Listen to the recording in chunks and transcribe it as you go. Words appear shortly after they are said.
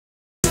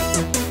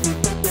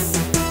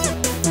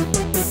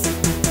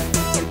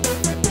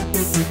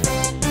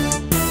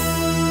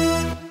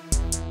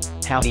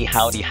Howdy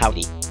howdy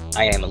howdy.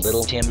 I am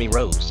Lil Timmy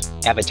Rose,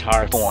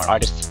 avatar for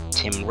artist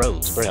Tim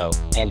Roseborough,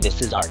 and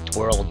this is Art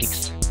World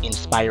Geeks,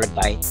 inspired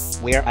by,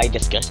 where I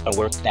discuss a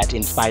work that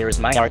inspires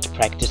my art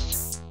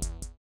practice.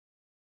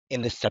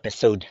 In this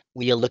episode,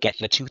 we'll look at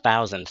the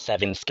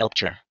 2007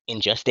 sculpture,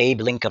 In Just a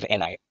Blink of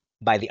an Eye,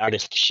 by the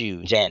artist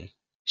Xu Zhen.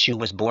 Xu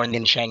was born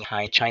in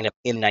Shanghai, China,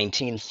 in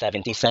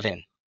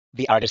 1977.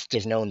 The artist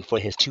is known for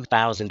his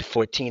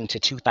 2014 to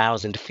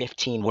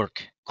 2015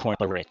 work,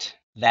 Corporate,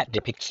 that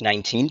depicts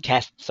 19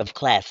 casts of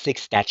classic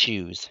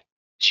statues.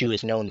 Xu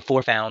is known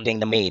for founding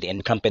the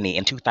Made-in Company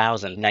in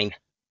 2009.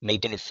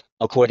 Made-in is,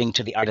 according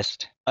to the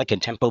artist, a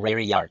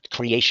contemporary art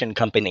creation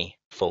company,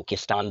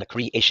 focused on the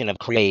creation of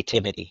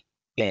creativity.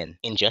 In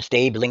Just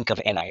a Blink of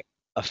an Eye,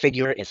 a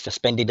figure is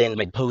suspended in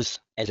mid-pose,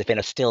 as if in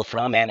a still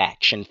from an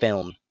action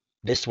film.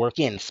 This work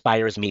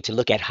inspires me to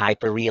look at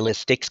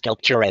hyper-realistic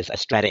sculpture as a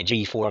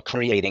strategy for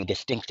creating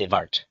distinctive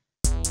art.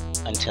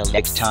 Until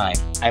next time,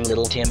 I'm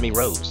Lil Timmy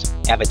Rose,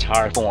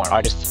 avatar for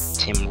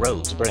artist Tim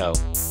Roseborough.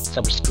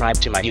 Subscribe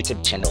to my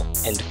YouTube channel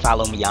and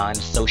follow me on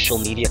social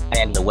media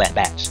and the web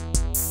at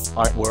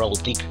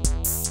ARTWORLDGEEK.